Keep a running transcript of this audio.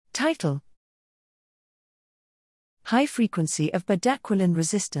Title: High frequency of bedaquiline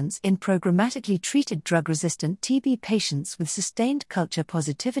resistance in programmatically treated drug-resistant TB patients with sustained culture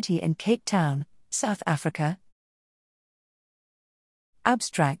positivity in Cape Town, South Africa.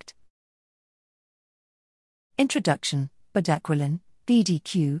 Abstract. Introduction. Bedaquiline,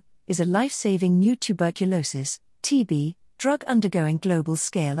 BDQ, is a life-saving new tuberculosis, TB, drug undergoing global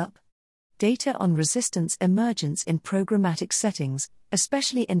scale-up. Data on resistance emergence in programmatic settings,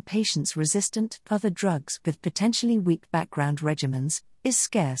 especially in patients resistant to other drugs with potentially weak background regimens, is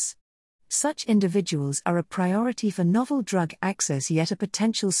scarce. Such individuals are a priority for novel drug access, yet a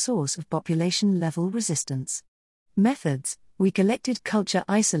potential source of population-level resistance. Methods: we collected culture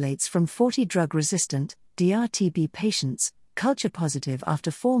isolates from 40 drug-resistant, DRTB patients, culture positive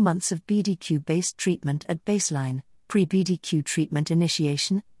after 4 months of BDQ-based treatment at baseline, pre-BDQ treatment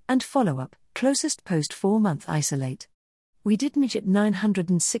initiation, and follow-up, closest post-4-month isolate. We did MIGIT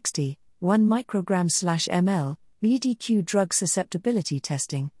 960, 1 microgram/ml, BDQ drug susceptibility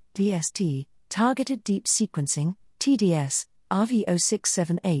testing, DST, targeted deep sequencing, TDS,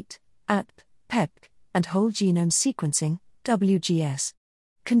 RV0678, ATP, PEP, and whole genome sequencing, WGS.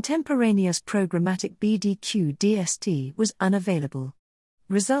 Contemporaneous programmatic BDQ DST was unavailable.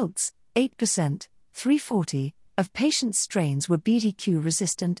 Results: 8%, 340, of patient strains were BDQ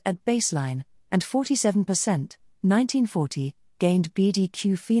resistant at baseline, and 47%, 1940, gained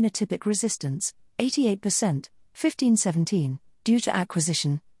BDQ phenotypic resistance, 88%, 1517, due to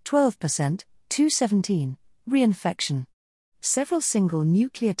acquisition, 12%, 217, reinfection. Several single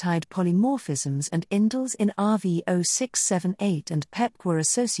nucleotide polymorphisms and indels in RV0678 and PEP were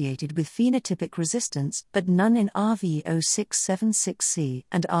associated with phenotypic resistance, but none in RV0676C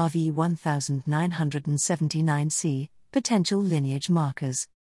and RV1979C, potential lineage markers.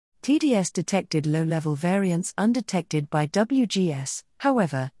 TDS detected low-level variants undetected by WGS,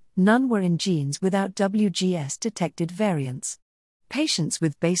 however, none were in genes without WGS detected variants. Patients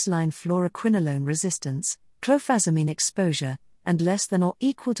with baseline fluoroquinolone resistance, clofazimine exposure, and less than or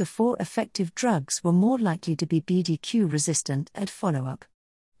equal to 4 effective drugs were more likely to be BDQ resistant at follow-up.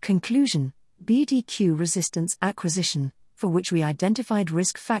 Conclusion: BDQ resistance acquisition, for which we identified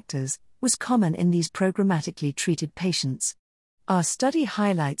risk factors, was common in these programmatically treated patients. Our study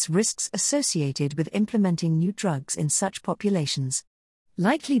highlights risks associated with implementing new drugs in such populations.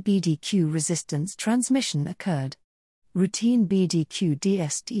 Likely BDQ resistance transmission occurred. Routine BDQ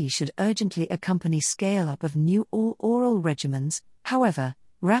DST should urgently accompany scale-up of new all-oral regimens, however,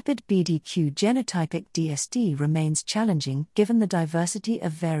 rapid BDQ genotypic DST remains challenging given the diversity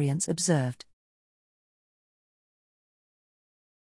of variants observed.